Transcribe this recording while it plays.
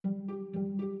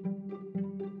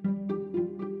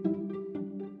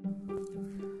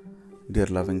Dear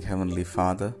loving Heavenly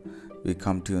Father, we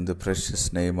come to you in the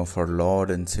precious name of our Lord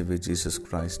and Savior Jesus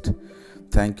Christ.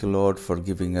 Thank you, Lord, for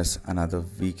giving us another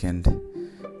weekend.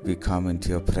 We come into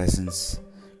your presence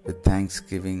with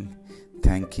thanksgiving,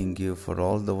 thanking you for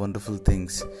all the wonderful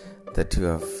things that you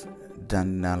have done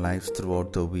in our lives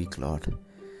throughout the week, Lord.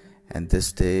 And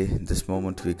this day, this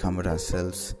moment, we commit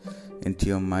ourselves into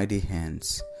your mighty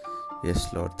hands.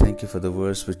 Yes, Lord, thank you for the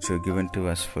verse which you have given to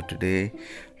us for today.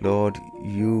 Lord,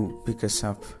 you pick us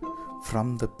up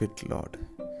from the pit, Lord.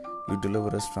 You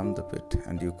deliver us from the pit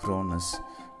and you crown us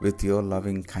with your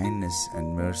loving kindness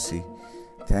and mercy.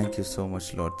 Thank you so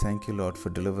much, Lord. Thank you, Lord, for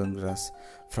delivering us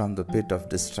from the pit of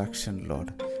destruction,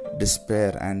 Lord,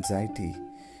 despair, anxiety.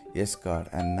 Yes, God,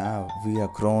 and now we are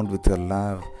crowned with your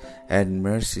love and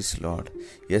mercies, Lord.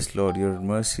 Yes, Lord, your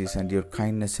mercies and your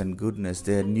kindness and goodness,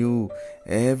 they are new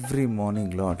every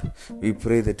morning, Lord. We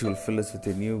pray that you will fill us with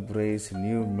your new grace,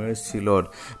 new mercy, Lord,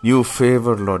 new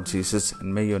favor, Lord Jesus,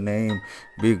 and may your name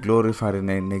be glorified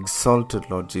and exalted,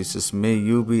 Lord Jesus. May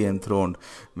you be enthroned.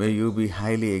 May you be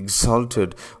highly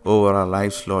exalted over our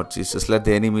lives, Lord Jesus. Let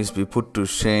the enemies be put to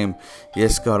shame.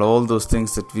 Yes, God, all those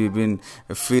things that we've been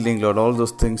feeling, Lord, all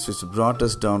those things which brought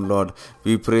us down, Lord,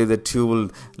 we pray that you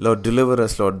will, Lord, deliver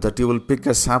us, Lord, that you will pick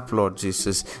us up, Lord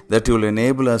Jesus, that you will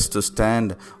enable us to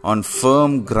stand on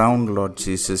firm ground, Lord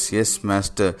Jesus. Yes,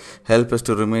 Master, help us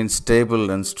to remain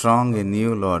stable and strong in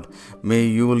you, Lord. May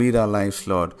you lead our lives,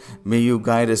 Lord. May you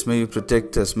guide us, may you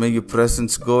protect us, may your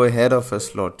presence go ahead of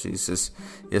us, Lord Jesus.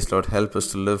 Yes, Lord, help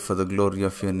us to live for the glory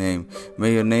of your name.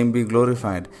 May your name be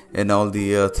glorified in all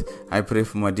the earth. I pray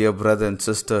for my dear brother and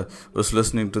sister who's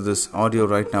listening to this audio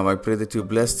right now. I pray that you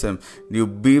bless them, you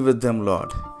be with them,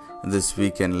 Lord, this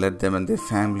weekend. Let them and their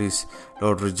families,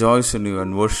 Lord, rejoice in you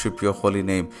and worship your holy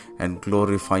name and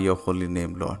glorify your holy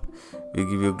name, Lord. We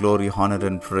give you glory, honor,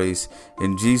 and praise.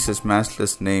 In Jesus'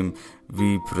 matchless name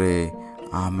we pray.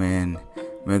 Amen.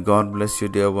 May God bless you,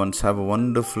 dear ones. Have a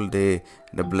wonderful day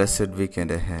and a blessed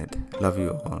weekend ahead. Love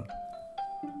you all.